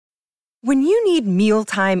When you need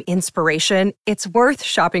mealtime inspiration, it's worth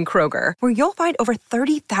shopping Kroger, where you'll find over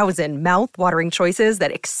 30,000 mouth-watering choices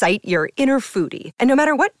that excite your inner foodie. And no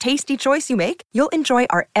matter what tasty choice you make, you'll enjoy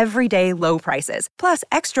our everyday low prices, plus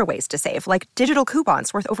extra ways to save, like digital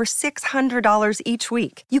coupons worth over $600 each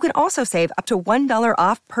week. You can also save up to $1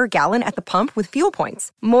 off per gallon at the pump with fuel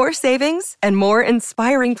points. More savings and more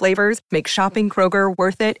inspiring flavors make shopping Kroger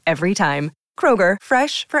worth it every time. Kroger,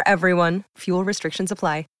 fresh for everyone. Fuel restrictions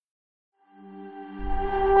apply.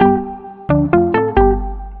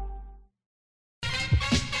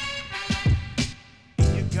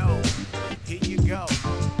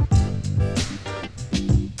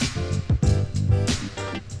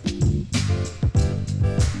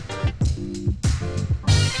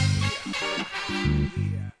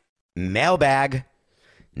 Mailbag.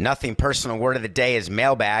 Nothing personal. Word of the day is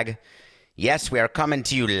mailbag. Yes, we are coming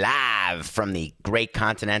to you live from the great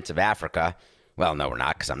continent of Africa. Well, no, we're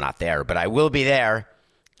not, because I'm not there, but I will be there.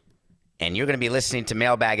 And you're going to be listening to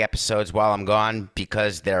mailbag episodes while I'm gone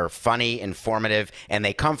because they're funny, informative, and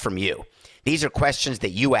they come from you. These are questions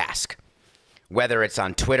that you ask, whether it's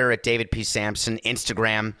on Twitter at David P. Sampson,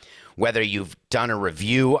 Instagram, whether you've done a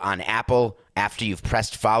review on Apple after you've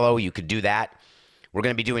pressed follow, you could do that. We're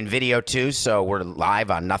going to be doing video, too, so we're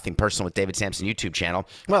live on Nothing Personal with David Sampson YouTube channel.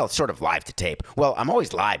 Well, it's sort of live to tape. Well, I'm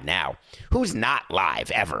always live now. Who's not live,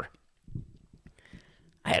 ever?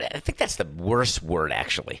 I think that's the worst word,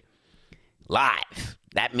 actually. Live.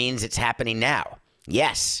 That means it's happening now.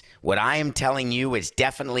 Yes, what I am telling you is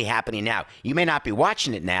definitely happening now. You may not be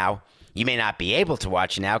watching it now. You may not be able to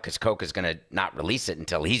watch it now because Coca's going to not release it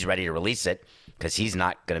until he's ready to release it because he's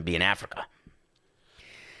not going to be in Africa.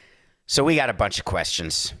 So we got a bunch of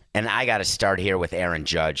questions, and I got to start here with Aaron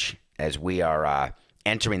Judge as we are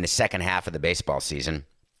entering the second half of the baseball season.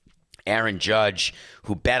 Aaron Judge,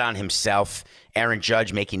 who bet on himself. Aaron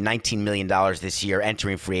Judge making $19 million this year,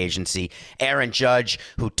 entering free agency. Aaron Judge,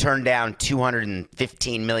 who turned down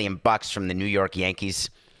 $215 million from the New York Yankees,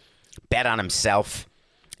 bet on himself,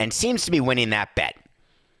 and seems to be winning that bet.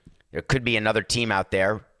 There could be another team out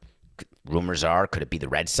there. Rumors are, could it be the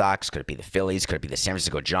Red Sox? Could it be the Phillies? Could it be the San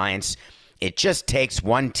Francisco Giants? It just takes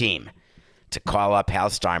one team to call up Hal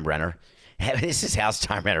Steinbrenner. This is Hal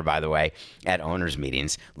Steinbrenner, by the way, at owners'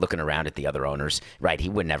 meetings, looking around at the other owners. Right, he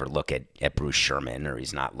would never look at Bruce Sherman, or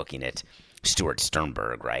he's not looking at Stuart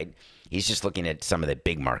Sternberg, right? He's just looking at some of the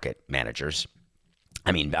big market managers.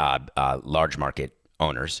 I mean, large market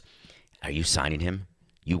owners. Are you signing him?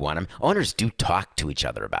 You want him? Owners do talk to each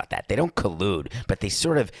other about that. They don't collude, but they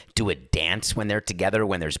sort of do a dance when they're together,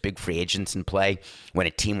 when there's big free agents in play, when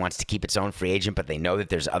a team wants to keep its own free agent, but they know that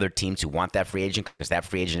there's other teams who want that free agent because that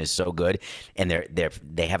free agent is so good, and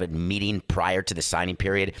they have a meeting prior to the signing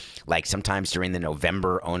period, like sometimes during the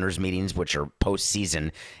November owners meetings, which are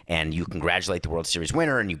postseason, and you congratulate the World Series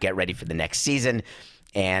winner, and you get ready for the next season,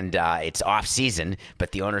 and it's off season,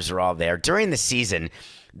 but the owners are all there. During the season,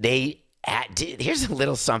 here's a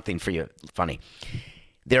little something for you. Funny.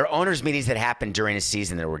 There are owners' meetings that happen during a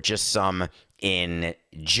season. There were just some in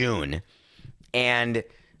June. And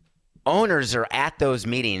owners are at those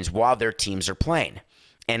meetings while their teams are playing.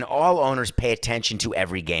 And all owners pay attention to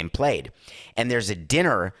every game played. And there's a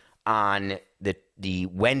dinner on the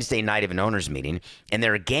Wednesday night of an owners' meeting, and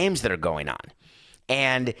there are games that are going on.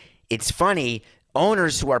 And it's funny.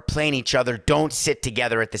 Owners who are playing each other don't sit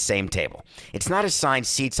together at the same table. It's not assigned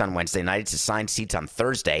seats on Wednesday night. It's assigned seats on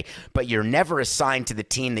Thursday, but you're never assigned to the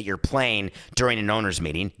team that you're playing during an owners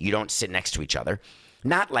meeting. You don't sit next to each other.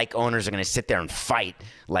 Not like owners are going to sit there and fight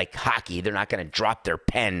like hockey. They're not going to drop their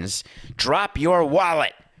pens. Drop your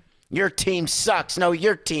wallet. Your team sucks. No,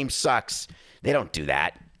 your team sucks. They don't do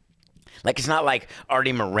that. Like, it's not like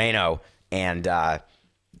Artie Moreno and, God,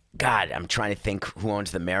 I'm trying to think who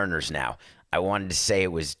owns the Mariners now. I wanted to say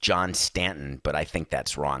it was John Stanton, but I think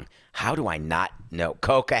that's wrong. How do I not know?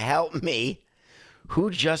 Coca, help me. Who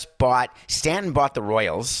just bought? Stanton bought the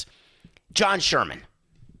Royals. John Sherman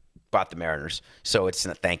bought the Mariners. So it's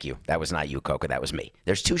thank you. That was not you, Coca. That was me.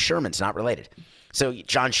 There's two Shermans, not related. So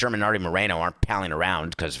John Sherman and Artie Moreno aren't palling around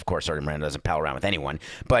because, of course, Artie Moreno doesn't pal around with anyone.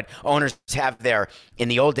 But owners have in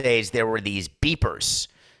the old days, there were these beepers.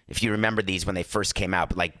 If you remember these when they first came out,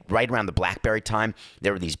 but like right around the BlackBerry time,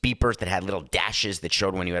 there were these beepers that had little dashes that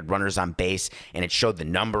showed when you had runners on base, and it showed the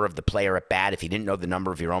number of the player at bat. If you didn't know the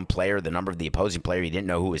number of your own player, the number of the opposing player, you didn't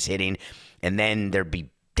know who was hitting. And then there'd be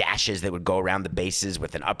dashes that would go around the bases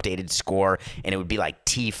with an updated score, and it would be like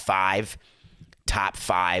T5, top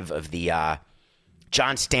 5 of the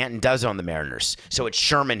John Stanton does own the Mariners. So it's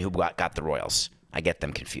Sherman who got the Royals. I get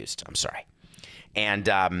them confused. I'm sorry.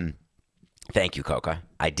 And thank you, Coca.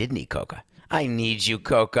 I did need Coca. I need you,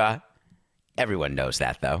 Coca. Everyone knows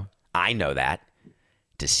that, though. I know that.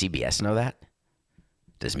 Does CBS know that?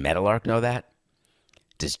 Does Meadowlark know that?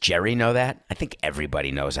 Does Jerry know that? I think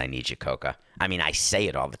everybody knows I need you, Coca. I mean, I say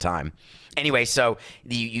it all the time. Anyway, so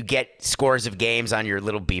you get scores of games on your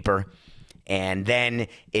little beeper, and then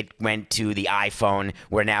it went to the iPhone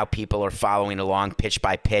where now people are following along pitch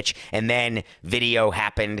by pitch, and then video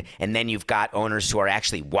happened, and then you've got owners who are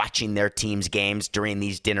actually watching their team's games during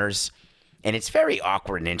these dinners. And it's very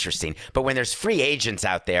awkward and interesting. But when there's free agents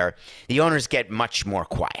out there, the owners get much more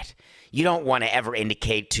quiet. You don't want to ever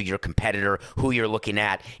indicate to your competitor who you're looking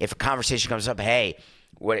at. If a conversation comes up, hey,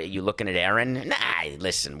 what are you looking at, Aaron? Nah,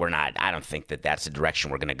 listen, we're not. I don't think that that's the direction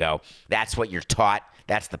we're going to go. That's what you're taught.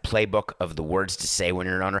 That's the playbook of the words to say when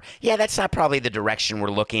you're an owner. Yeah, that's not probably the direction we're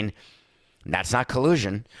looking. That's not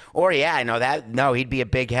collusion. Or, yeah, I know that. No, he'd be a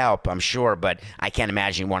big help, I'm sure, but I can't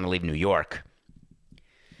imagine he'd want to leave New York.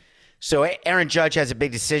 So Aaron Judge has a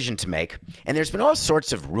big decision to make, and there's been all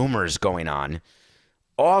sorts of rumors going on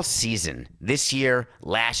all season, this year,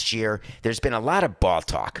 last year. There's been a lot of ball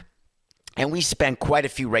talk, and we spent quite a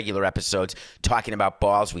few regular episodes talking about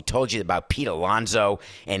balls. We told you about Pete Alonso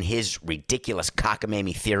and his ridiculous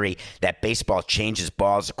cockamamie theory that baseball changes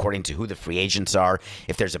balls according to who the free agents are.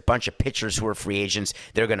 If there's a bunch of pitchers who are free agents,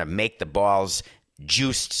 they're going to make the balls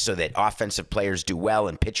juiced so that offensive players do well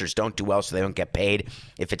and pitchers don't do well so they don't get paid.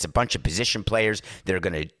 If it's a bunch of position players, they're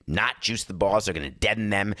going to not juice the balls. They're going to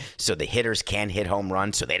deaden them so the hitters can hit home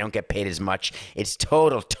runs so they don't get paid as much. It's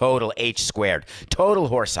total H squared, total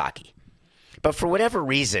horse hockey. But for whatever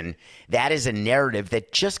reason, that is a narrative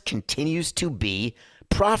that just continues to be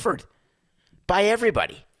proffered by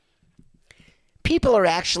everybody. People are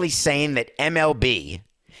actually saying that MLB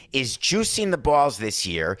is juicing the balls this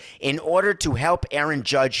year in order to help Aaron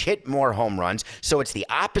Judge hit more home runs. So it's the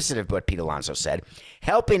opposite of what Pete Alonso said,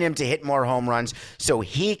 helping him to hit more home runs so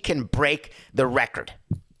he can break the record.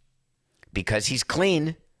 Because he's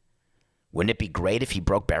clean. Wouldn't it be great if he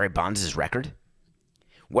broke Barry Bonds' record?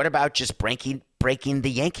 What about just breaking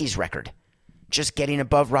the Yankees record? Just getting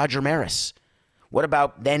above Roger Maris? What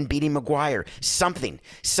about then beating McGwire?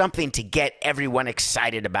 Something to get everyone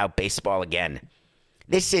excited about baseball again.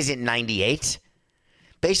 This isn't 98.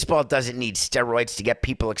 Baseball doesn't need steroids to get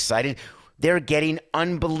people excited. They're getting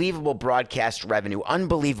unbelievable broadcast revenue,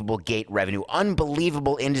 unbelievable gate revenue,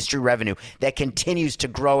 unbelievable industry revenue that continues to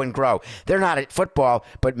grow and grow. They're not at football,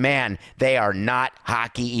 but man, they are not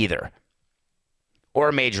hockey either.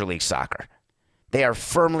 Or Major League Soccer. They are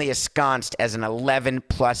firmly ensconced as an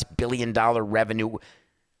 $11+ billion revenue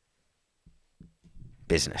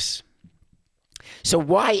business. So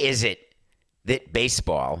why is it that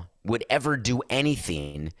baseball would ever do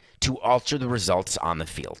anything to alter the results on the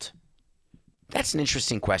field? That's an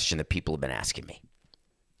interesting question that people have been asking me.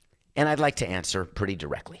 And I'd like to answer pretty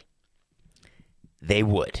directly. They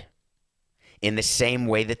would. In the same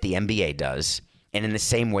way that the NBA does, and in the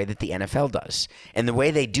same way that the NFL does. And the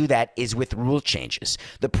way they do that is with rule changes.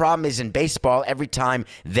 The problem is in baseball, every time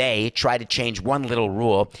they try to change one little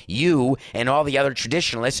rule, you and all the other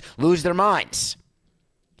traditionalists lose their minds.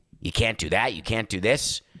 You can't do that. You can't do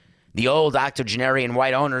this. The old octogenarian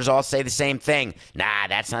white owners all say the same thing. Nah,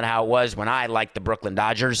 that's not how it was when I liked the Brooklyn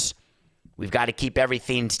Dodgers. We've got to keep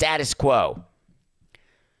everything status quo.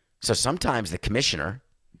 So sometimes the commissioner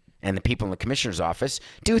and the people in the commissioner's office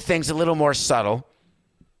do things a little more subtle,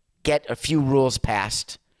 get a few rules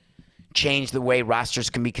passed, change the way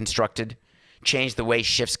rosters can be constructed, change the way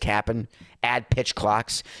shifts happen, add pitch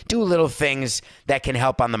clocks, do little things that can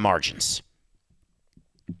help on the margins.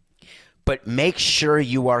 But make sure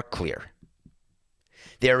you are clear.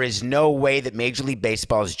 There is no way that Major League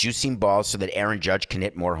Baseball is juicing balls so that Aaron Judge can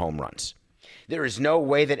hit more home runs. There is no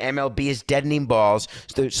way that MLB is deadening balls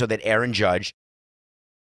so that Aaron Judge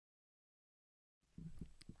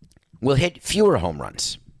will hit fewer home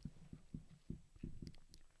runs.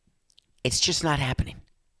 It's just not happening.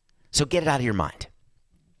 So get it out of your mind.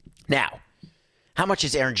 Now, how much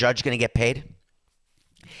is Aaron Judge going to get paid?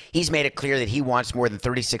 He's made it clear that he wants more than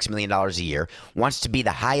 $36 million a year, wants to be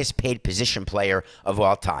the highest paid position player of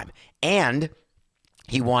all time, and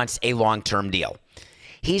he wants a long-term deal.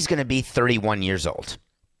 He's going to be 31 years old.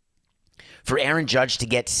 For Aaron Judge to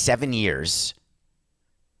get 7 years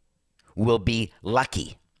will be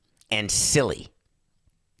lucky and silly,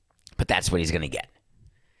 but that's what he's going to get.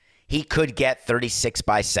 He could get 36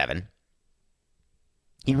 by 7.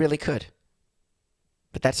 He really could.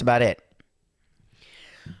 But that's about it.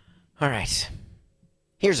 All right.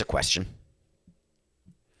 Here's a question.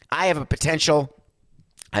 I have a potential.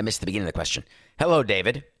 I missed the beginning of the question. Hello,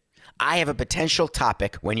 David. I have a potential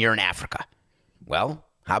topic when you're in Africa. Well,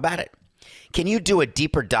 how about it? Can you do a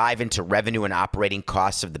deeper dive into revenue and operating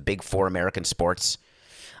costs of the big four American sports?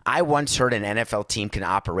 I once heard an NFL team can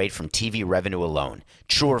operate from TV revenue alone.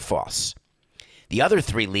 True or false? The other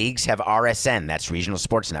three leagues have RSN, that's Regional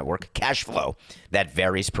Sports Network, cash flow that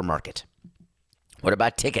varies per market. What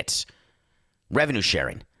about tickets, revenue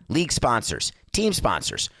sharing, league sponsors, team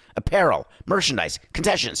sponsors, apparel, merchandise,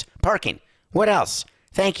 concessions, parking? What else?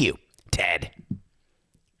 Thank you, Ted.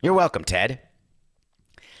 You're welcome, Ted.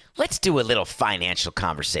 Let's do a little financial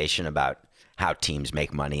conversation about how teams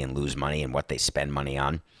make money and lose money and what they spend money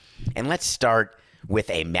on. And let's start with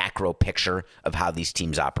a macro picture of how these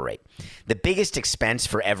teams operate. The biggest expense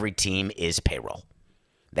for every team is payroll.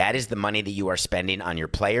 That is the money that you are spending on your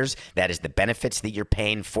players. That is the benefits that you're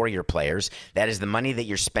paying for your players. That is the money that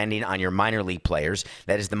you're spending on your minor league players.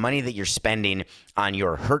 That is the money that you're spending on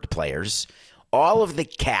your hurt players. All of the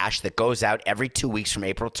cash that goes out every 2 weeks from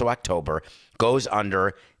April to October goes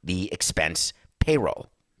under the expense payroll.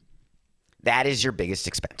 That is your biggest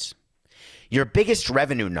expense. Your biggest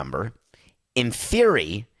revenue number, in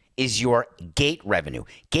theory, is your gate revenue.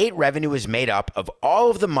 Gate revenue is made up of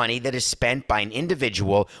all of the money that is spent by an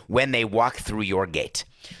individual when they walk through your gate.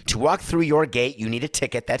 To walk through your gate, you need a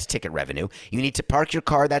ticket. That's ticket revenue. You need to park your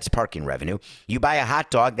car. That's parking revenue. You buy a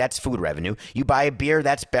hot dog. That's food revenue. You buy a beer.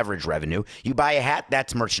 That's beverage revenue. You buy a hat.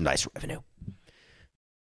 That's merchandise revenue.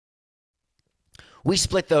 We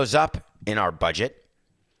split those up in our budget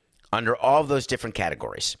under all of those different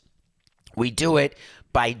categories. We do it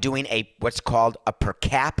by doing what's called a per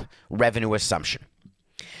cap revenue assumption.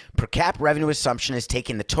 Per cap revenue assumption is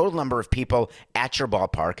taking the total number of people at your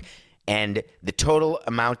ballpark and the total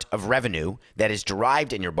amount of revenue that is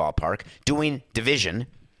derived in your ballpark, doing division.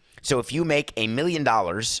 So if you make $1 million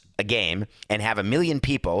a game and have 1 million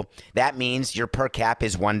people, that means your per cap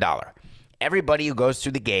is $1. Everybody who goes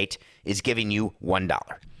through the gate is giving you $1.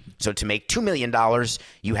 So to make $2 million,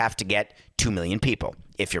 you have to get 2 million people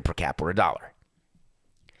if your per cap were $1.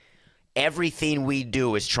 Everything we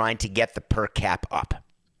do is trying to get the per cap up.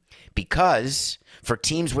 Because for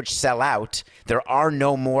teams which sell out, there are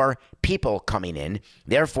no more people coming in.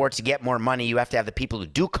 Therefore, to get more money, you have to have the people who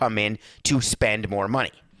do come in to spend more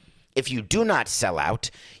money. If you do not sell out,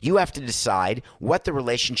 you have to decide what the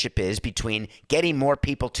relationship is between getting more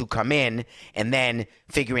people to come in and then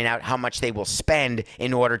figuring out how much they will spend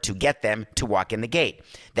in order to get them to walk in the gate.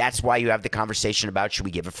 That's why you have the conversation about, should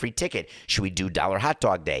we give a free ticket? Should we do $1 hot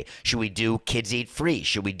dog day? Should we do kids eat free?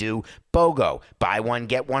 Should we do BOGO, buy one,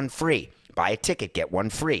 get one free? Buy a ticket, get one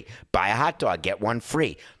free. Buy a hot dog, get one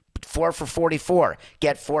free. 4 for $44.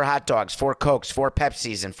 Get 4 hot dogs, 4 Cokes, 4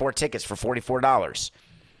 Pepsis, and 4 tickets for $44.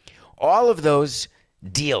 All of those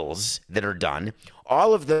deals that are done,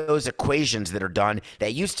 all of those equations that are done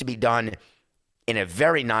that used to be done in a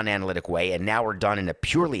very non-analytic way and now are done in a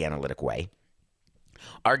purely analytic way,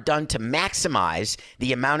 are done to maximize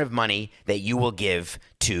the amount of money that you will give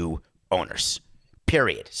to owners,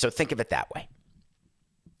 period. So think of it that way.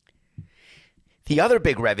 The other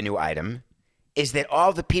big revenue item is that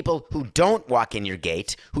all the people who don't walk in your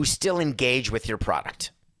gate, who still engage with your product,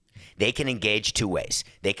 they can engage 2 ways.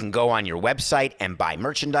 They can go on your website and buy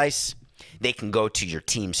merchandise. They can go to your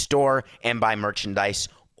team store and buy merchandise.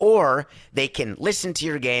 Or they can listen to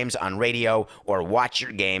your games on radio or watch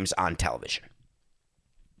your games on television.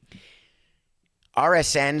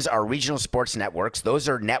 RSNs are regional sports networks. Those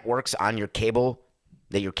are networks on your cable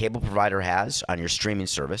that your cable provider has on your streaming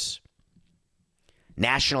service.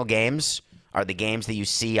 National games are the games that you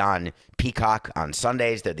see on Peacock on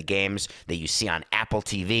Sundays. They're the games that you see on Apple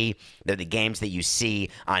TV. They're the games that you see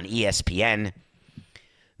on ESPN.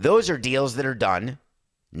 Those are deals that are done,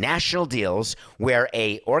 national deals, where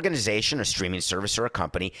a organization, a streaming service, or a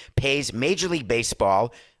company pays Major League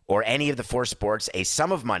Baseball or any of the 4 sports a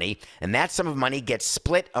sum of money, and that sum of money gets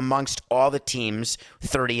split amongst all the teams,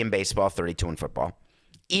 30 in baseball, 32 in football,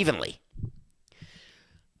 evenly.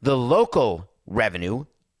 The local revenue,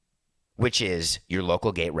 which is your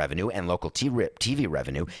local gate revenue and local TV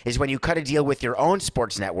revenue, is when you cut a deal with your own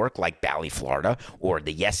sports network like Bally Florida or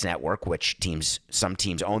the Yes Network, which some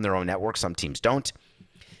teams own their own network, some teams don't.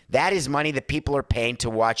 That is money that people are paying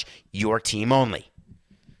to watch your team only.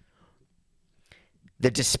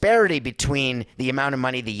 The disparity between the amount of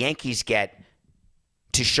money the Yankees get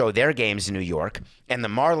to show their games in New York and the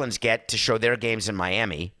Marlins get to show their games in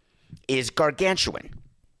Miami is gargantuan.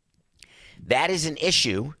 That is an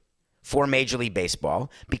issue for Major League Baseball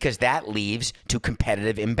because that leads to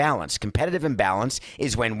competitive imbalance. Competitive imbalance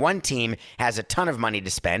is when one team has a ton of money to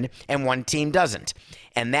spend and one team doesn't.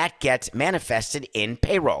 And that gets manifested in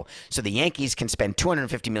payroll. So the Yankees can spend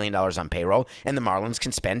 $250 million on payroll and the Marlins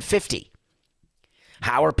can spend $50.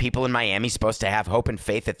 How are people in Miami supposed to have hope and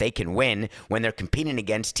faith that they can win when they're competing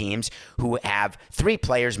against teams who have 3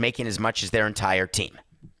 players making as much as their entire team?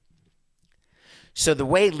 So the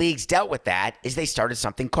way leagues dealt with that is they started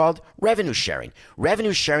something called revenue sharing.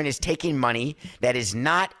 Revenue sharing is taking money that is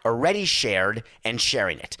not already shared and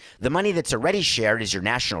sharing it. The money that's already shared is your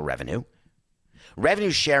national revenue.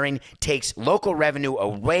 Revenue sharing takes local revenue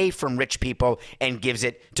away from rich people and gives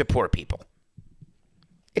it to poor people.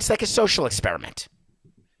 It's like a social experiment.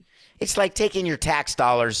 It's like taking your tax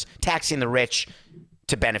dollars, taxing the rich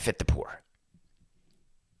to benefit the poor.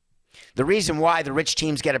 The reason why the rich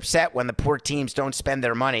teams get upset when the poor teams don't spend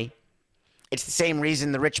their money, it's the same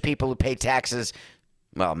reason the rich people who pay taxes,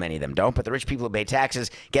 well, many of them don't, but the rich people who pay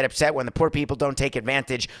taxes get upset when the poor people don't take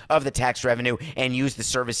advantage of the tax revenue and use the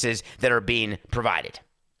services that are being provided.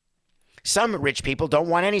 Some rich people don't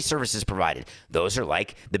want any services provided. Those are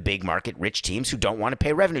like the big market rich teams who don't want to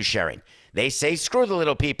pay revenue sharing. They say, screw the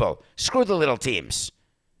little people, screw the little teams.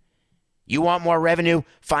 You want more revenue?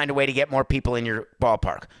 Find a way to get more people in your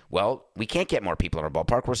ballpark. Well, we can't get more people in our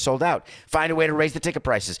ballpark. We're sold out. Find a way to raise the ticket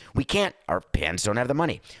prices. We can't. Our fans don't have the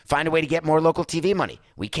money. Find a way to get more local TV money.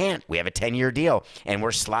 We can't. We have a 10-year deal, and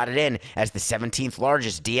we're slotted in as the 17th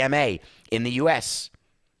largest DMA in the U.S.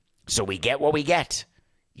 So we get what we get.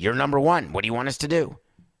 You're number one. What do you want us to do?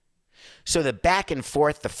 So the back and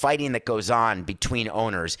forth, the fighting that goes on between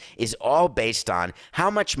owners is all based on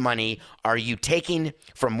how much money are you taking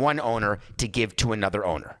from one owner to give to another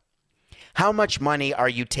owner? How much money are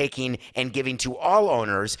you taking and giving to all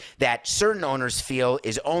owners that certain owners feel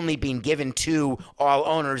is only being given to all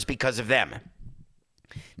owners because of them?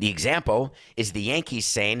 The example is the Yankees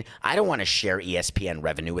saying, I don't want to share ESPN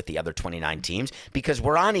revenue with the other 29 teams because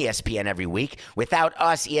we're on ESPN every week. Without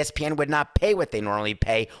us, ESPN would not pay what they normally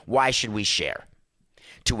pay. Why should we share?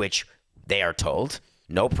 To which they are told,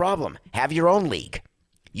 no problem. Have your own league.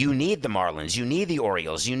 You need the Marlins. You need the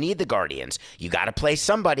Orioles. You need the Guardians. You got to play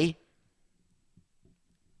somebody.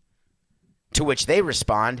 To which they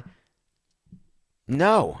respond,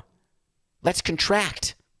 no, let's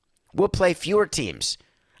contract. We'll play fewer teams.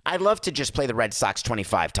 I'd love to just play the Red Sox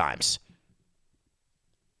 25 times.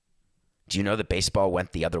 Do you know that baseball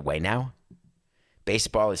went the other way now?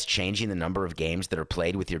 Baseball is changing the number of games that are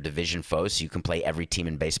played with your division foes so you can play every team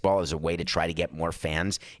in baseball as a way to try to get more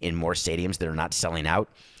fans in more stadiums that are not selling out.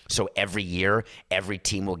 So every year, every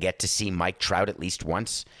team will get to see Mike Trout at least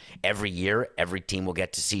once. Every year, every team will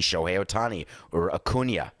get to see Shohei Ohtani or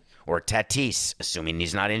Acuna or Tatis, assuming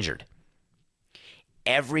he's not injured.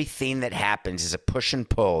 Everything that happens is a push and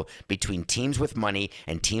pull between teams with money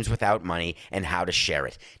and teams without money and how to share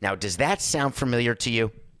it. Now, does that sound familiar to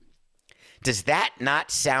you? Does that not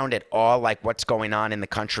sound at all like what's going on in the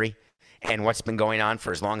country and what's been going on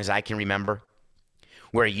for as long as I can remember?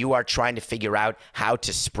 Where you are trying to figure out how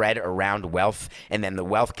to spread around wealth, and then the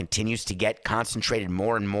wealth continues to get concentrated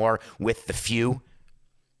more and more with the few.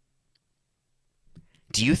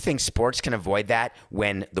 Do you think sports can avoid that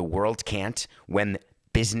when the world can't, when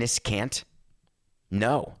business can't?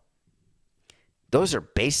 No. Those are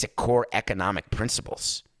basic core economic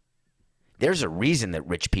principles. There's a reason that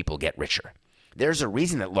rich people get richer. There's a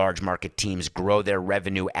reason that large market teams grow their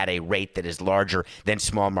revenue at a rate that is larger than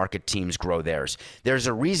small market teams grow theirs. There's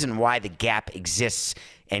a reason why the gap exists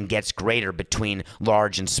and gets greater between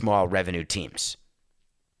large and small revenue teams.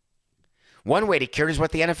 One way to cure it is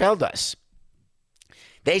what the NFL does.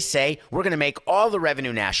 They say, we're going to make all the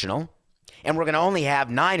revenue national, and we're going to only have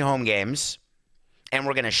 9 home games, and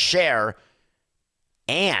we're going to share,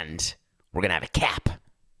 and we're going to have a cap,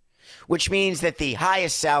 which means that the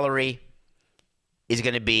highest salary is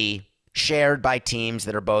going to be shared by teams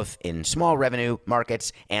that are both in small revenue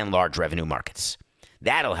markets and large revenue markets.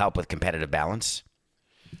 That'll help with competitive balance.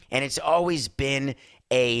 And it's always been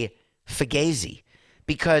a fugazi,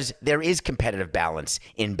 because there is competitive balance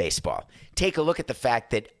in baseball. Take a look at the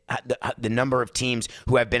fact that the number of teams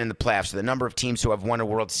who have been in the playoffs, the number of teams who have won a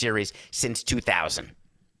World Series since 2000.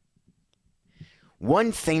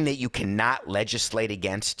 One thing that you cannot legislate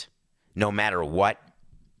against, no matter what,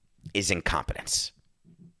 is incompetence.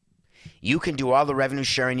 You can do all the revenue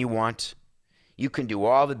sharing you want. You can do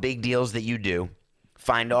all the big deals that you do.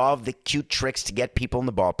 Find all the cute tricks to get people in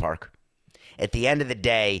the ballpark. At the end of the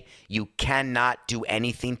day, you cannot do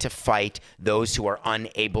anything to fight those who are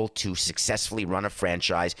unable to successfully run a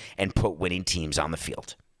franchise and put winning teams on the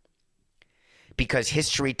field. Because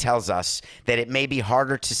history tells us that it may be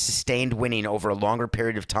harder to sustain winning over a longer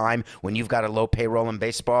period of time when you've got a low payroll in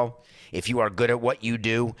baseball. If you are good at what you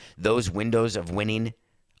do, those windows of winning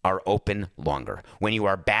are open longer. When you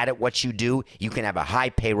are bad at what you do, you can have a high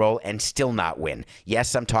payroll and still not win.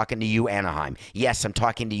 Yes, I'm talking to you, Anaheim. Yes, I'm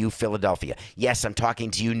talking to you, Philadelphia. Yes, I'm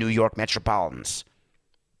talking to you, New York Metropolitans.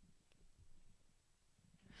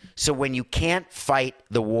 So when you can't fight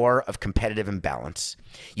the war of competitive imbalance,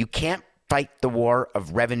 you can't fight the war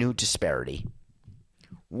of revenue disparity,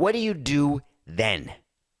 what do you do then?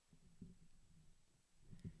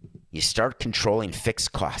 You start controlling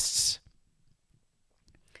fixed costs.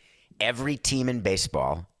 Every team in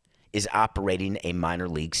baseball is operating a minor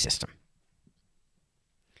league system.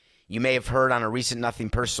 You may have heard on a recent Nothing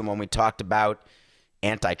Personal when we talked about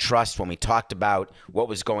antitrust, when we talked about what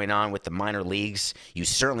was going on with the minor leagues. You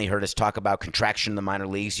certainly heard us talk about contraction in the minor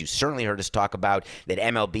leagues. You certainly heard us talk about that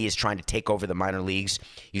MLB is trying to take over the minor leagues.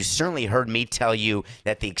 You certainly heard me tell you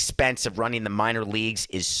that the expense of running the minor leagues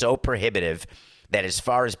is so prohibitive that as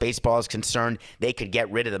far as baseball is concerned, they could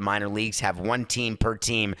get rid of the minor leagues, have one team per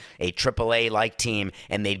team, a AAA-like team,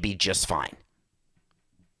 and they'd be just fine.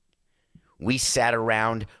 We sat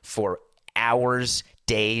around for hours,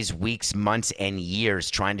 days, weeks, months, and years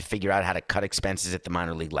trying to figure out how to cut expenses at the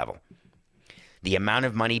minor league level. The amount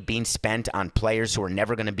of money being spent on players who are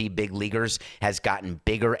never going to be big leaguers has gotten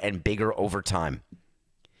bigger and bigger over time.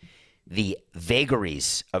 The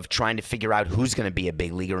vagaries of trying to figure out who's going to be a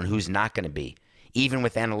big leaguer and who's not going to be, even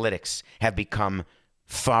with analytics, have become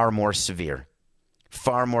far more severe,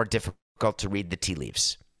 far more difficult to read the tea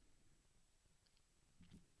leaves.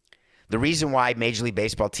 The reason why Major League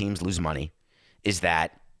Baseball teams lose money is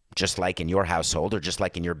that, just like in your household or just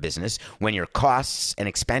like in your business, when your costs and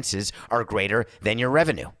expenses are greater than your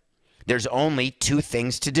revenue, there's only two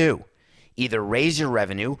things to do. Either raise your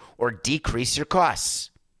revenue or decrease your costs.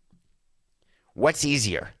 What's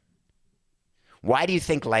easier? Why do you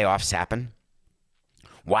think layoffs happen?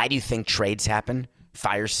 Why do you think trades happen?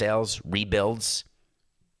 Fire sales, rebuilds,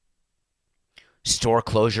 store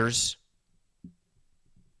closures.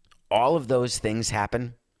 All of those things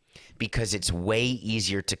happen because it's way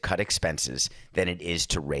easier to cut expenses than it is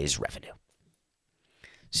to raise revenue.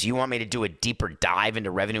 So you want me to do a deeper dive into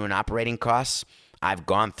revenue and operating costs? I've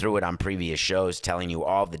gone through it on previous shows, telling you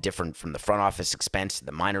all the different, from the front office expense to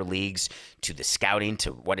the minor leagues to the scouting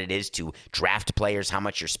to what it is to draft players, how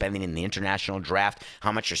much you're spending in the international draft,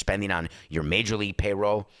 how much you're spending on your major league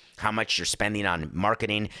payroll, how much you're spending on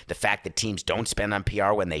marketing, the fact that teams don't spend on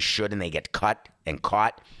PR when they should and they get cut and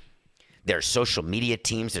caught. There's social media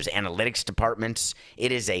teams. There's analytics departments.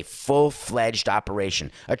 It is a full-fledged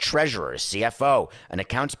operation. A treasurer, a CFO, an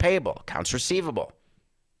accounts payable, accounts receivable,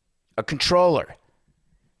 a controller.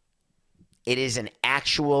 It is an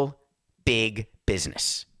actual big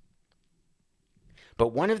business. But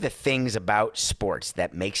one of the things about sports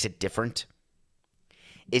that makes it different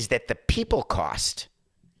is that the people cost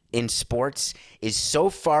in sports is so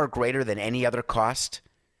far greater than any other cost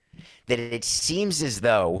that it seems as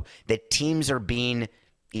though that teams are being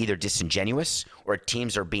either disingenuous or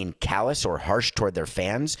teams are being callous or harsh toward their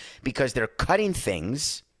fans because they're cutting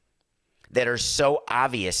things that are so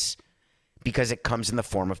obvious because it comes in the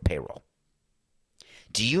form of payroll.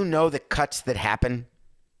 Do you know the cuts that happen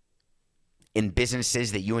in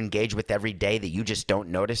businesses that you engage with every day that you just don't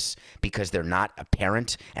notice because they're not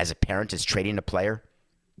apparent as a parent is trading a player?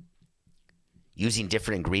 Using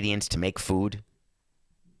different ingredients to make food,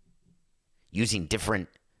 using different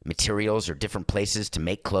materials or different places to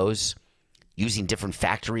make clothes, using different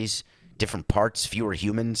factories, different parts, fewer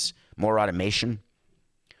humans, more automation.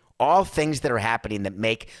 All things that are happening that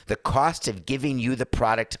make the cost of giving you the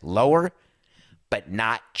product lower, but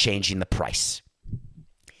not changing the price.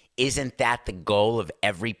 Isn't that the goal of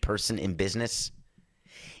every person in business?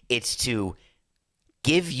 It's to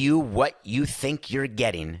give you what you think you're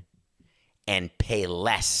getting and pay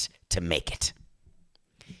less to make it.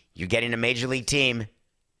 You're getting a major league team,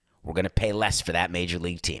 we're going to pay less for that major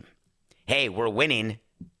league team. Hey, we're winning,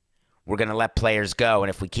 we're going to let players go, and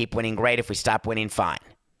if we keep winning, great. If we stop winning, fine.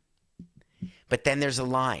 But then there's a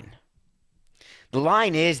line. The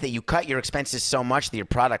line is that you cut your expenses so much that your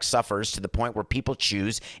product suffers to the point where people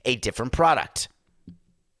choose a different product.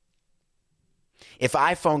 If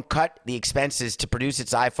iPhone cut the expenses to produce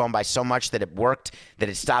its iPhone by so much that it worked, that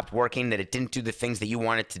it stopped working, that it didn't do the things that you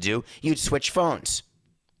want it to do, you'd switch phones.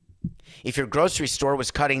 If your grocery store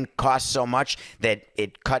was cutting costs so much that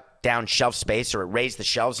it cut down shelf space or it raised the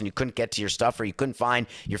shelves and you couldn't get to your stuff or you couldn't find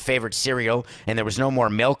your favorite cereal and there was no more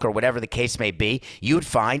milk or whatever the case may be, you'd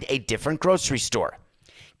find a different grocery store.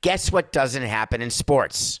 Guess what doesn't happen in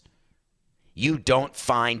sports? You don't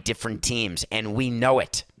find different teams, and we know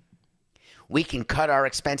it. We can cut our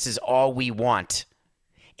expenses all we want,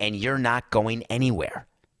 and you're not going anywhere.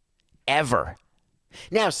 Ever.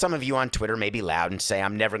 Now, some of you on Twitter may be loud and say,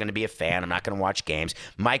 I'm never going to be a fan. I'm not going to watch games.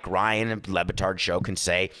 Mike Ryan and Le Batard Show can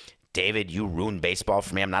say, David, you ruined baseball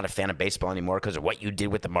for me. I'm not a fan of baseball anymore because of what you did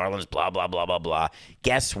with the Marlins, blah, blah, blah, blah, blah.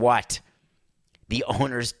 Guess what? The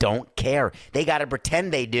owners don't care. They got to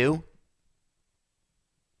pretend they do,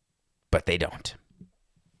 but they don't.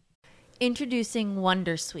 Introducing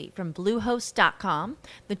Wondersuite from Bluehost.com,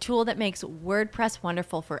 the tool that makes WordPress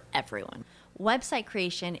wonderful for everyone. Website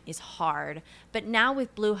creation is hard, but now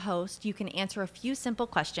with Bluehost, you can answer a few simple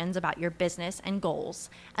questions about your business and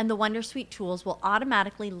goals, and the Wondersuite tools will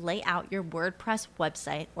automatically lay out your WordPress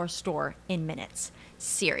website or store in minutes.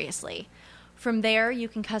 Seriously. From there, you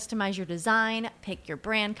can customize your design, pick your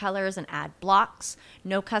brand colors, and add blocks.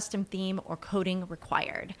 No custom theme or coding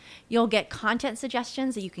required. You'll get content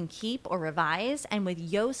suggestions that you can keep or revise, and with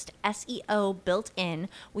Yoast SEO built in,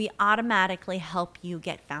 we automatically help you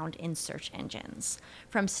get found in search engines.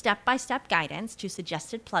 From step-by-step guidance to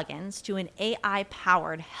suggested plugins to an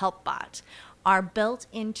AI-powered help bot, our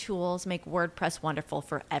built-in tools make WordPress wonderful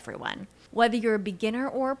for everyone. Whether you're a beginner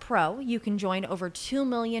or a pro, you can join over 2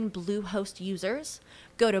 million Bluehost users.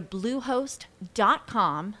 Go to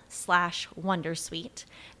bluehost.com/wondersuite.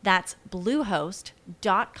 That's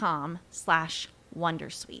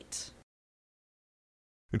bluehost.com/wondersuite.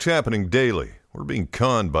 It's happening daily. We're being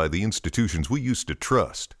conned by the institutions we used to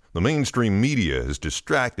trust. The mainstream media is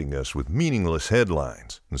distracting us with meaningless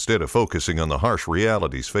headlines instead of focusing on the harsh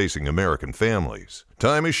realities facing American families.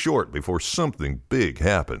 Time is short before something big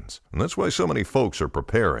happens, and that's why so many folks are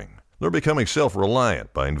preparing. They're becoming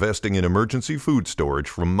self-reliant by investing in emergency food storage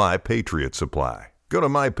from My Patriot Supply. Go to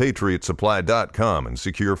MyPatriotSupply.com and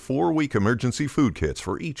secure 4-week emergency food kits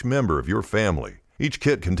for each member of your family. Each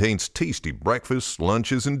kit contains tasty breakfasts,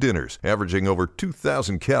 lunches, and dinners, averaging over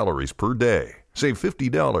 2,000 calories per day. Save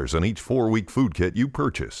 $50 on each 4-week food kit you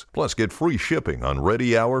purchase. Plus, get free shipping on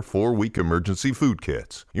Ready Hour 4-week emergency food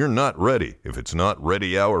kits. You're not ready if it's not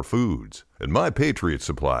Ready Hour foods. At My Patriot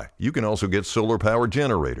Supply, you can also get solar power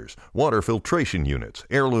generators, water filtration units,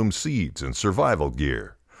 heirloom seeds, and survival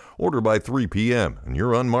gear. Order by 3 p.m. and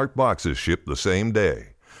your unmarked boxes ship the same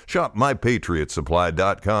day. Shop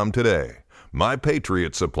MyPatriotSupply.com today.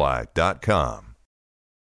 MyPatriotSupply.com.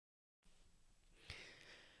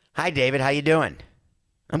 Hi, David. How you doing?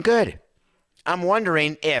 I'm good. I'm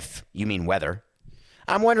wondering if, you mean whether,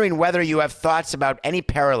 I'm wondering whether you have thoughts about any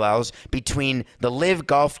parallels between the LIV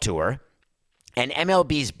Golf Tour and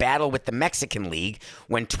MLB's battle with the Mexican League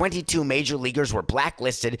when 22 major leaguers were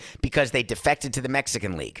blacklisted because they defected to the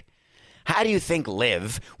Mexican League. How do you think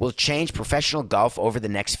LIV will change professional golf over the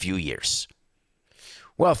next few years?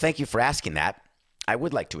 Well, thank you for asking that. I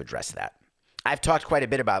would like to address that. I've talked quite a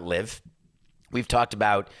bit about LIV. We've talked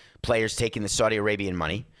about players taking the Saudi Arabian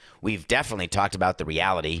money. We've definitely talked about the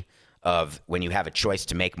reality of when you have a choice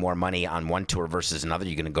to make more money on one tour versus another,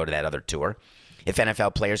 you're going to go to that other tour. If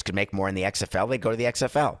NFL players could make more in the XFL, they'd go to the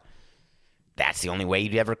XFL. That's the only way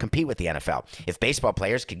you'd ever compete with the NFL. If baseball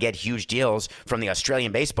players could get huge deals from the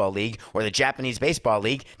Australian Baseball League or the Japanese Baseball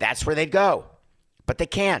League, that's where they'd go. But they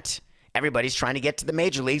can't. Everybody's trying to get to the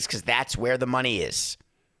major leagues because that's where the money is.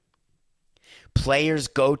 Players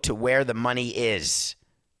go to where the money is.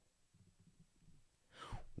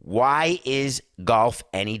 Why is golf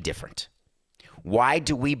any different? Why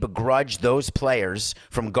do we begrudge those players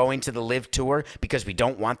from going to the LIV Tour because we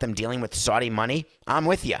don't want them dealing with Saudi money? I'm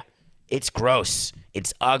with you. It's gross.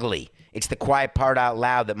 It's ugly. It's the quiet part out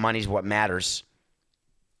loud that money's what matters.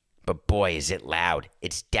 But boy, is it loud.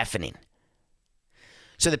 It's deafening.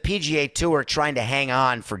 So the PGA Tour, trying to hang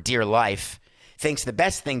on for dear life, thinks the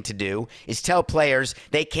best thing to do is tell players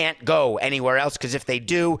they can't go anywhere else because if they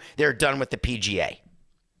do, they're done with the PGA.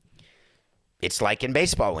 It's like in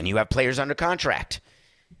baseball when you have players under contract.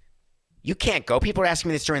 You can't go. People are asking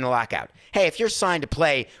me this during the lockout. Hey, if you're signed to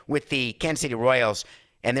play with the Kansas City Royals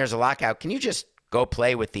and there's a lockout, can you just go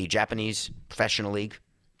play with the Japanese Professional League?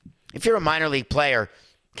 If you're a minor league player,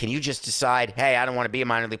 can you just decide, hey, I don't want to be a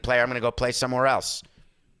minor league player. I'm going to go play somewhere else.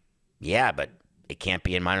 Yeah, but it can't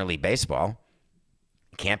be in minor league baseball.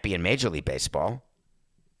 It can't be in Major League Baseball.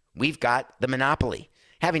 We've got the monopoly.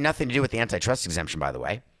 Having nothing to do with the antitrust exemption, by the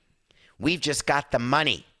way. We've just got the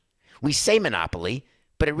money. We say monopoly,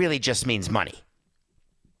 but it really just means money.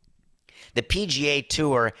 The PGA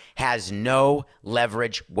Tour has no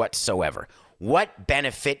leverage whatsoever. What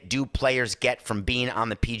benefit do players get from being on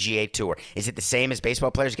the PGA Tour? Is it the same as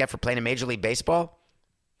baseball players get for playing in Major League Baseball?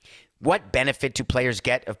 What benefit do players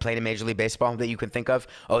get of playing in Major League Baseball that you can think of?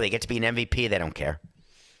 Oh, they get to be an MVP. They don't care.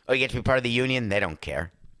 Oh, you get to be part of the union. They don't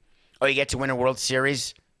care. Oh, you get to win a World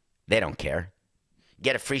Series. They don't care.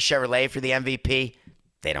 Get a free Chevrolet for the MVP.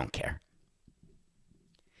 They don't care.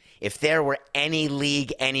 If there were any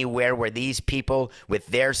league anywhere where these people with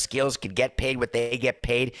their skills could get paid what they get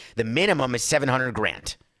paid, the minimum is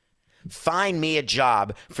 $700,000. Find me a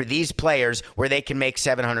job for these players where they can make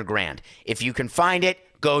 $700,000. If you can find it,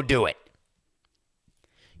 go do it.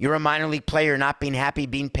 You're a minor league player not being happy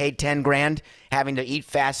being paid $10,000, having to eat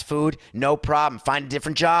fast food, no problem. Find a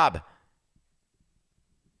different job.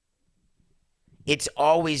 It's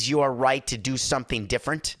always your right to do something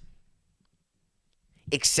different,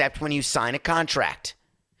 except when you sign a contract.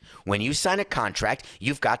 When you sign a contract,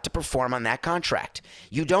 you've got to perform on that contract.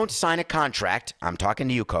 You don't sign a contract, I'm talking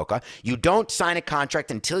to you, Coca, you don't sign a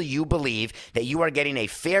contract until you believe that you are getting a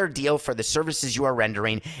fair deal for the services you are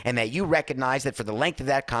rendering and that you recognize that for the length of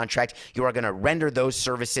that contract, you are going to render those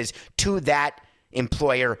services to that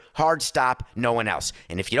employer, hard stop, no one else.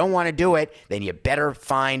 And if you don't want to do it, then you better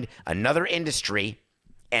find another industry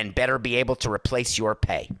and better be able to replace your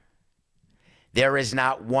pay. There is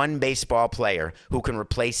not one baseball player who can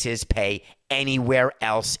replace his pay anywhere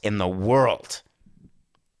else in the world.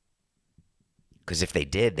 Because if they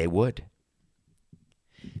did, they would.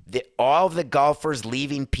 All of the golfers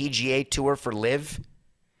leaving PGA Tour for LIV,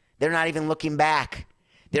 they're not even looking back.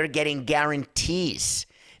 They're getting guarantees.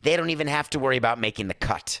 They don't even have to worry about making the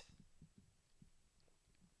cut.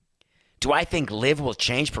 Do I think LIV will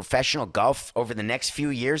change professional golf over the next few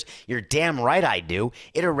years? You're damn right I do.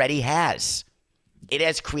 It already has. It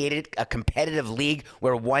has created a competitive league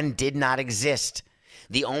where one did not exist.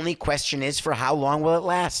 The only question is, for how long will it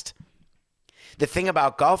last? The thing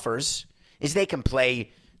about golfers is they can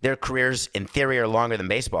play their careers, in theory, are longer than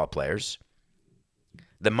baseball players.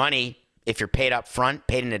 The money, if you're paid up front,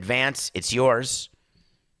 paid in advance, it's yours.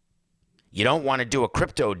 You don't want to do a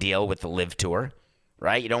crypto deal with the LIV Tour,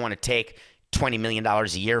 right? You don't want to take $20 million a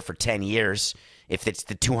year for 10 years. If it's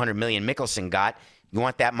the $200 million Mickelson got, you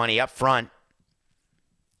want that money up front.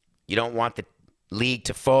 You don't want the league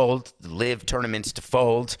to fold, the LIV tournaments to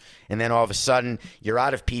fold, and then all of a sudden you're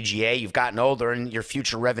out of PGA, you've gotten older, and your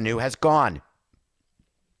future revenue has gone.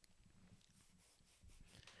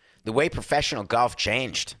 The way professional golf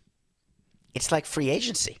changed, it's like free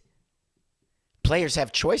agency. Players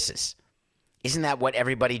have choices. Isn't that what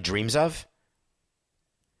everybody dreams of?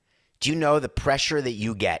 Do you know the pressure that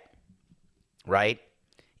you get, right,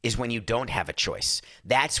 is when you don't have a choice?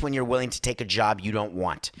 That's when you're willing to take a job you don't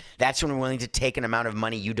want. That's when you're willing to take an amount of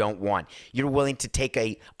money you don't want. You're willing to take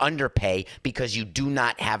a underpay because you do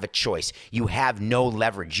not have a choice. You have no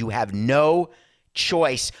leverage. You have no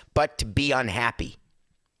choice but to be unhappy.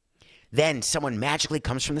 Then someone magically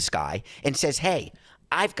comes from the sky and says, hey,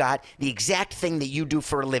 I've got the exact thing that you do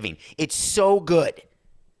for a living. It's so good.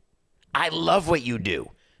 I love what you do.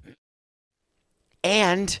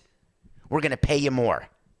 And we're going to pay you more.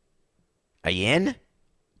 Are you in?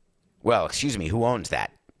 Well, excuse me, who owns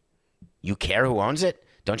that? You care who owns it?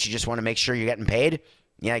 Don't you just want to make sure you're getting paid?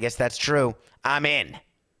 Yeah, I guess that's true. I'm in.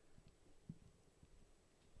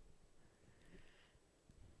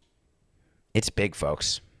 It's big,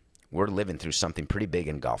 folks. We're living through something pretty big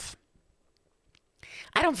in golf.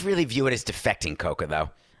 I don't really view it as defecting, Coca, though.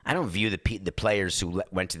 I don't view the players who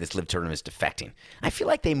went to this LIV tournament as defecting. I feel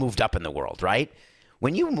like they moved up in the world, right?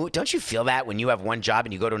 When you move, don't you feel that when you have one job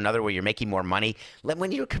and you go to another where you're making more money?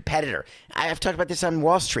 When you're a competitor, I've talked about this on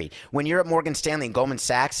Wall Street. When you're at Morgan Stanley and Goldman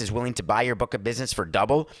Sachs is willing to buy your book of business for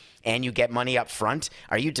double and you get money up front,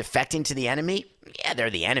 are you defecting to the enemy? Yeah, they're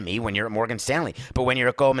the enemy when you're at Morgan Stanley. But when you're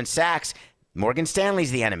at Goldman Sachs, Morgan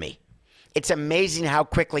Stanley's the enemy. It's amazing how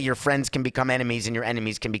quickly your friends can become enemies and your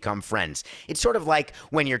enemies can become friends. It's sort of like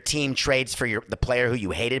when your team trades for the player who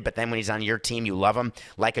you hated, but then when he's on your team, you love him,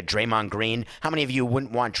 like a Draymond Green. How many of you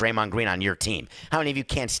wouldn't want Draymond Green on your team? How many of you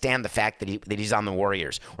can't stand the fact that he's on the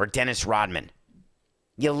Warriors? Or Dennis Rodman?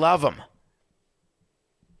 You love him.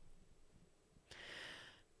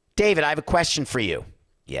 David, I have a question for you.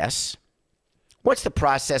 Yes? What's the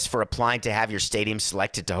process for applying to have your stadium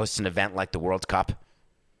selected to host an event like the World Cup?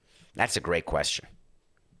 That's a great question.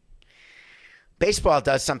 Baseball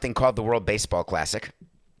does something called the World Baseball Classic,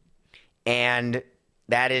 and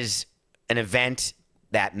that is an event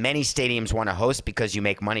that many stadiums want to host because you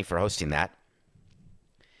make money for hosting that.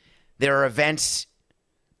 There are events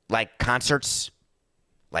like concerts,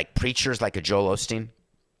 like preachers, like a Joel Osteen.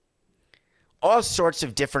 All sorts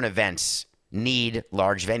of different events need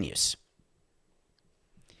large venues.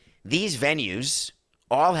 These venues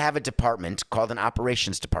all have a department called an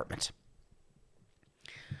operations department.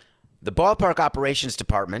 The ballpark operations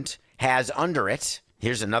department has under it,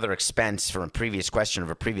 here's another expense from a previous question of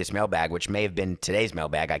a previous mailbag, which may have been today's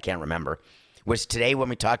mailbag, I can't remember. Was today when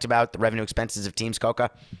we talked about the revenue expenses of teams,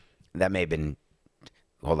 Coca? That may have been,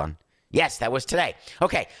 hold on. Yes, that was today.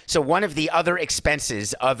 Okay, so one of the other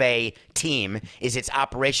expenses of a team is its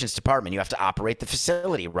operations department. You have to operate the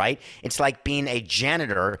facility, right? It's like being a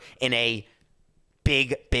janitor in a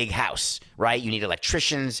big house, right? You need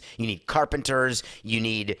electricians, you need carpenters, you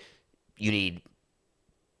need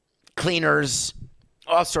cleaners,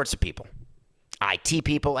 all sorts of people, IT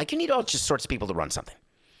people. Like, you need all just sorts of people to run something.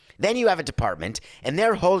 Then you have a department, and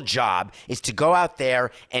their whole job is to go out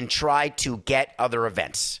there and try to get other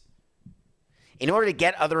events. In order to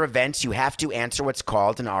get other events, you have to answer what's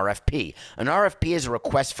called an RFP. An RFP is a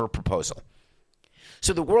request for proposal.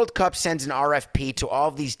 So the World Cup sends an RFP to all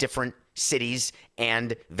of these different cities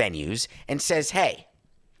and venues and says, hey,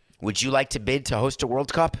 would you like to bid to host a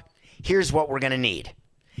World Cup? Here's what we're going to need.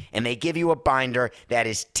 And they give you a binder that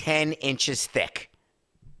is 10 inches thick.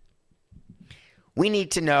 We need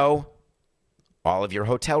to know all of your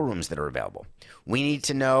hotel rooms that are available. We need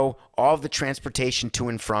to know all of the transportation to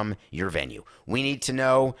and from your venue. We need to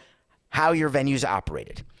know how your venue's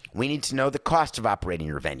operated. We need to know the cost of operating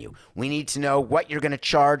your venue. We need to know what you're going to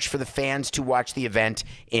charge for the fans to watch the event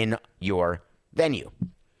in your venue.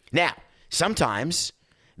 Now, sometimes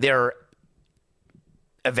there are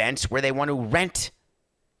events where they want to rent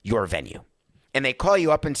your venue. And they call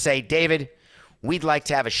you up and say, David, we'd like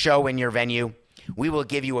to have a show in your venue. We will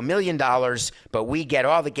give you $1 million, but we get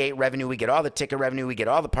all the gate revenue, we get all the ticket revenue, we get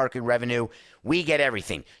all the parking revenue, we get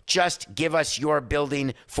everything. Just give us your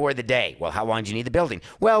building for the day. Well, how long do you need the building?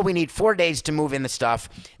 Well, we need 4 days to move in the stuff,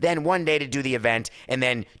 then 1 day to do the event, and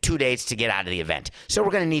then 2 days to get out of the event. So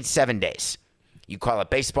we're going to need 7 days. You call up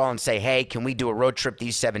baseball and say, hey, can we do a road trip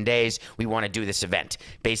these 7 days? We want to do this event.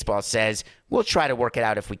 Baseball says, we'll try to work it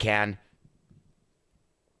out if we can.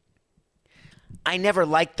 I never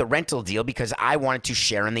liked the rental deal because I wanted to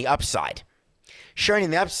share in the upside. Sharing in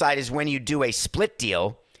the upside is when you do a split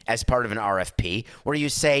deal as part of an RFP where you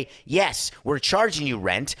say, yes, we're charging you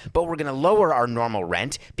rent, but we're going to lower our normal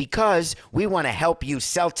rent because we want to help you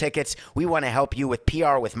sell tickets. We want to help you with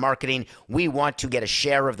PR, with marketing. We want to get a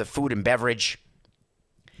share of the food and beverage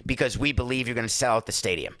because we believe you're going to sell at the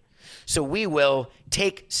stadium. So we will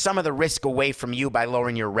take some of the risk away from you by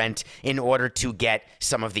lowering your rent in order to get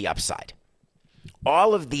some of the upside.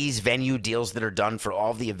 All of these venue deals that are done for all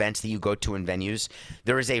of the events that you go to in venues,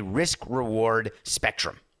 there is a risk-reward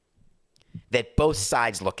spectrum that both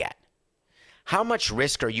sides look at. How much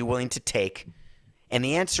risk are you willing to take? And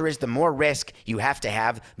the answer is the more risk you have to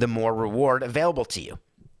have, the more reward available to you.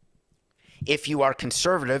 If you are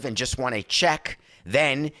conservative and just want a check,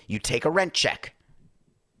 then you take a rent check.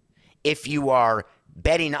 If you are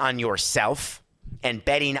betting on yourself and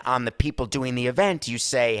betting on the people doing the event, you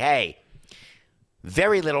say, hey,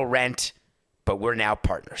 very little rent, but we're now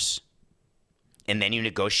partners. And then you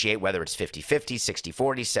negotiate whether it's 50-50,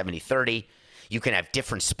 60-40, 70-30. You can have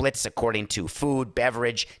different splits according to food,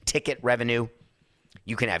 beverage, ticket revenue.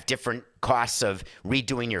 You can have different costs of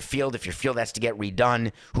redoing your field. If your field has to get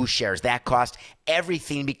redone, who shares that cost?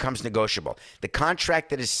 Everything becomes negotiable. The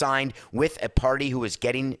contract that is signed with a party who is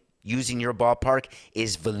using your ballpark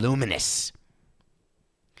is voluminous.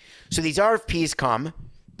 So these RFPs come.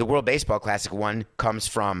 The World Baseball Classic one comes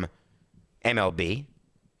from MLB.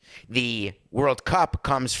 The World Cup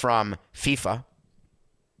comes from FIFA.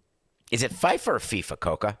 Is it FIFA or FIFA,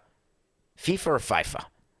 Coca? FIFA or FIFA?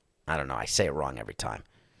 I don't know. I say it wrong every time.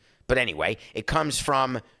 But anyway, it comes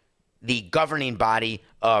from the governing body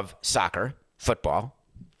of soccer, football.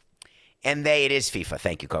 And it is FIFA.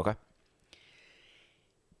 Thank you, Coca.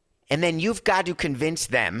 And then you've got to convince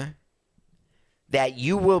them that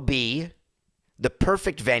you will be the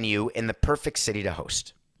perfect venue in the perfect city to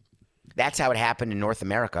host. That's how it happened in North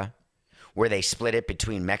America, where they split it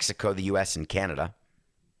between Mexico, the U.S., and Canada.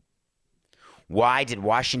 Why did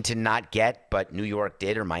Washington not get, but New York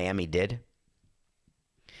did or Miami did?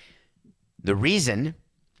 The reason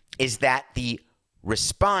is that the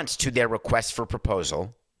response to their request for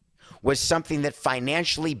proposal was something that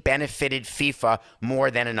financially benefited FIFA more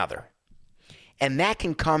than another. And that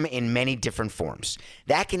can come in many different forms.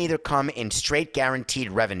 That can either come in straight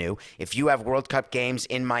guaranteed revenue. If you have World Cup games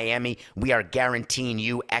in Miami, we are guaranteeing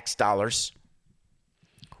you X dollars.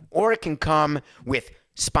 Or it can come with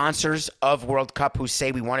sponsors of World Cup who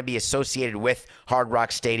say we want to be associated with Hard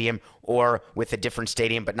Rock Stadium or with a different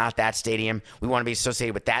stadium, but not that stadium. We want to be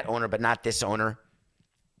associated with that owner, but not this owner.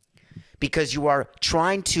 Because you are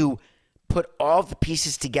trying to put all the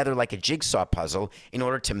pieces together like a jigsaw puzzle in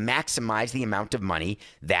order to maximize the amount of money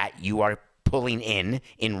that you are pulling in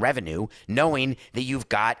revenue, knowing that you've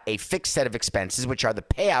got a fixed set of expenses, which are the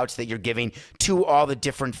payouts that you're giving to all the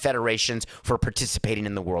different federations for participating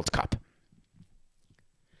in the World Cup.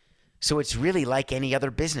 So it's really like any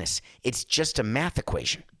other business. It's just a math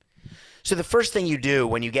equation. So the first thing you do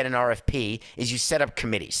when you get an RFP is you set up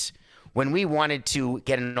committees. When we wanted to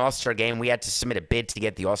get an All-Star game, we had to submit a bid to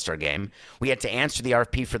get the All-Star game. We had to answer the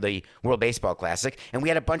RFP for the World Baseball Classic, and we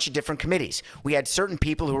had a bunch of different committees. We had certain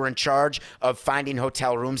people who were in charge of finding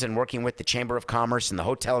hotel rooms and working with the Chamber of Commerce and the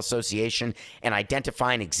Hotel Association and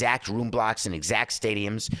identifying exact room blocks and exact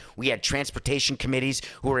stadiums. We had transportation committees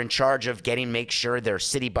who were in charge of make sure there are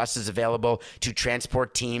city buses available to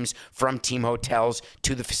transport teams from team hotels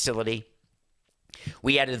to the facility.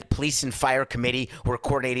 We had the police and fire committee who were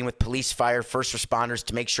coordinating with police, fire, first responders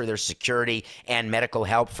to make sure there's security and medical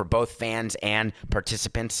help for both fans and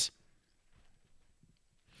participants.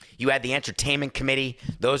 You had the entertainment committee.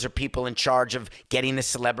 Those are people in charge of getting the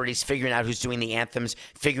celebrities, figuring out who's doing the anthems,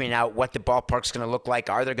 figuring out what the ballpark's going to look like.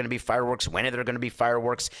 Are there going to be fireworks? When are there going to be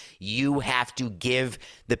fireworks? You have to give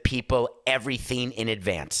the people everything in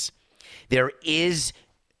advance. There is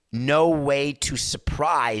no way to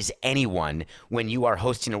surprise anyone when you are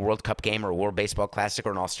hosting a World Cup game or a World Baseball Classic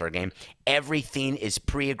or an All-Star game. Everything is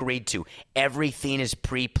pre-agreed to. Everything is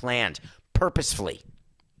pre-planned purposefully,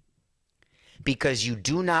 because you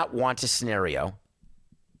do not want a scenario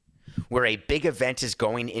where a big event is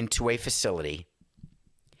going into a facility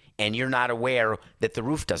and you're not aware that the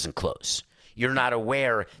roof doesn't close. You're not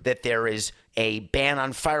aware that there is a ban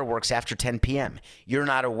on fireworks after 10 p.m. You're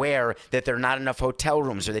not aware that there are not enough hotel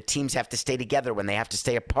rooms, or that teams have to stay together when they have to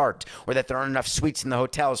stay apart, or that there aren't enough suites in the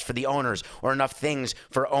hotels for the owners, or enough things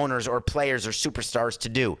for owners or players or superstars to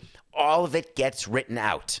do. All of it gets written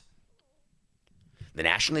out. The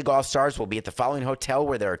National League All-Stars will be at the following hotel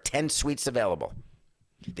where there are 10 suites available.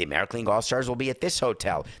 The American League All-Stars will be at this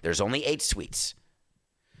hotel. There's only 8 suites.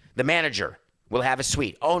 The manager will have a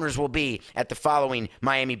suite. Owners will be at the following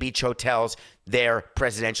Miami Beach hotels. Their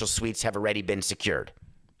presidential suites have already been secured.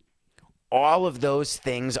 All of those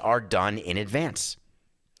things are done in advance.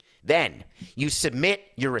 Then you submit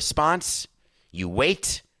your response, you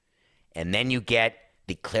wait, and then you get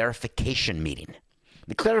the clarification meeting.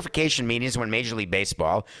 The clarification meeting is when Major League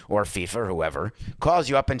Baseball or FIFA or whoever calls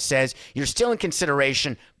you up and says, you're still in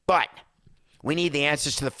consideration, but we need the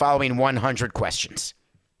answers to the following 100 questions.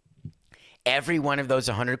 Every one of those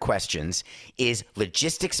 100 questions is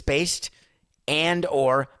logistics-based and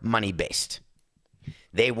or money-based.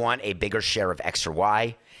 They want a bigger share of X or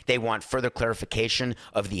Y. They want further clarification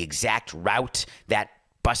of the exact route that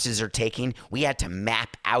buses are taking. We had to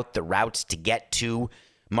map out the routes to get to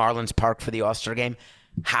Marlins Park for the All-Star game.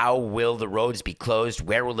 How will the roads be closed?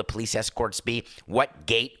 Where will the police escorts be? What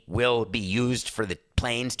gate will be used for the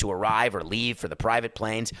planes to arrive or leave for the private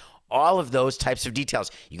planes? All of those types of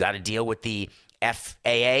details. You got to deal with the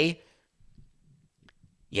FAA.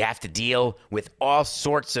 You have to deal with all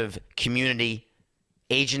sorts of community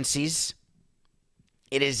agencies.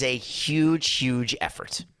 It is a huge, huge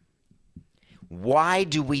effort. Why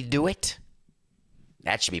do we do it?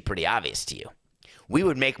 That should be pretty obvious to you. We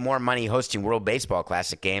would make more money hosting World Baseball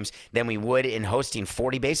Classic games than we would in hosting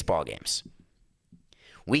 40 baseball games.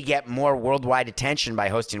 We get more worldwide attention by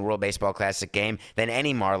hosting World Baseball Classic game than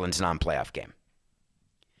any Marlins non-playoff game.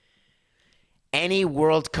 Any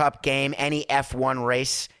World Cup game, any F1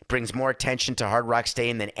 race brings more attention to Hard Rock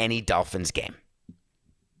Stadium than any Dolphins game.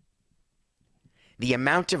 The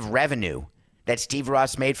amount of revenue that Steve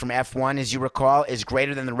Ross made from F1, as you recall, is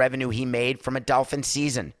greater than the revenue he made from a Dolphin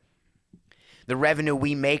season. The revenue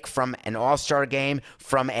we make from an All-Star game,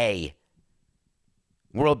 from a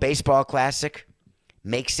World Baseball Classic,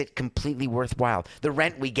 makes it completely worthwhile. The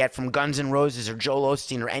rent we get from Guns N' Roses or Joel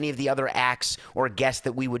Osteen or any of the other acts or guests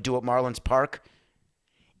that we would do at Marlins Park,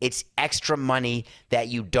 it's extra money that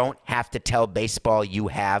you don't have to tell baseball you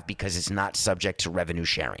have because it's not subject to revenue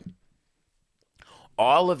sharing.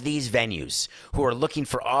 All of these venues who are looking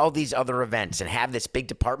for all these other events and have this big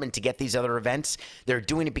department to get these other events, they're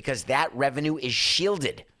doing it because that revenue is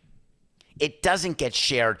shielded. It doesn't get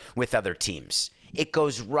shared with other teams. It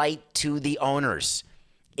goes right to the owners.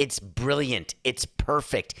 It's brilliant. It's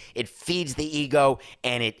perfect. It feeds the ego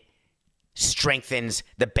and it strengthens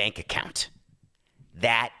the bank account.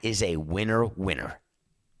 That is a winner.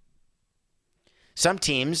 Some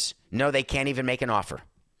teams know they can't even make an offer.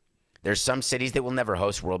 There's some cities that will never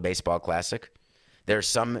host World Baseball Classic. There's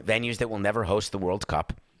some venues that will never host the World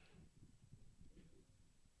Cup.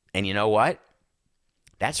 And you know what?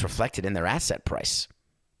 That's reflected in their asset price.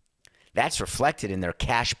 That's reflected in their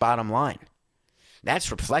cash bottom line.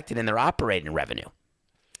 That's reflected in their operating revenue.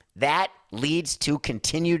 That leads to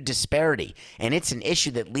continued disparity. And it's an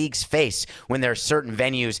issue that leagues face when there are certain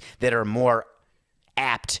venues that are more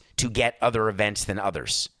apt to get other events than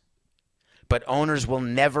others. But owners will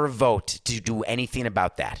never vote to do anything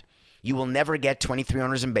about that. You will never get 23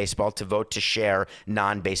 owners in baseball to vote to share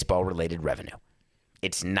non-baseball related revenue.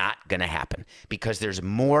 It's not going to happen because there's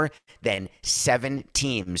more than 7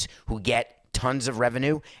 teams who get tons of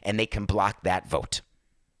revenue and they can block that vote.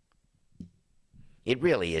 It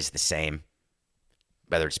really is the same,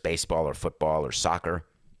 whether it's baseball or football or soccer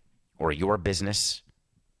or your business.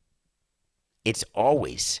 It's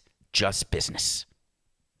always just business.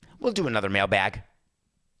 We'll do another mailbag.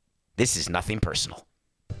 This is nothing personal.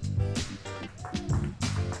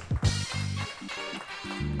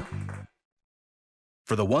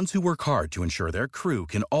 For the ones who work hard to ensure their crew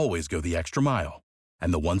can always go the extra mile,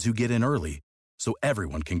 and the ones who get in early so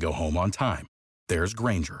everyone can go home on time, there's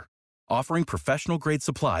Grainger, offering professional-grade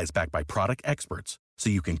supplies backed by product experts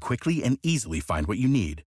so you can quickly and easily find what you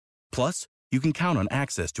need. Plus, you can count on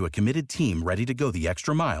access to a committed team ready to go the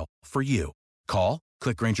extra mile for you. Call,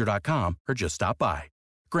 click Grainger.com, or just stop by.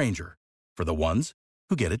 Grainger, for the ones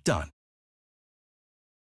who get it done.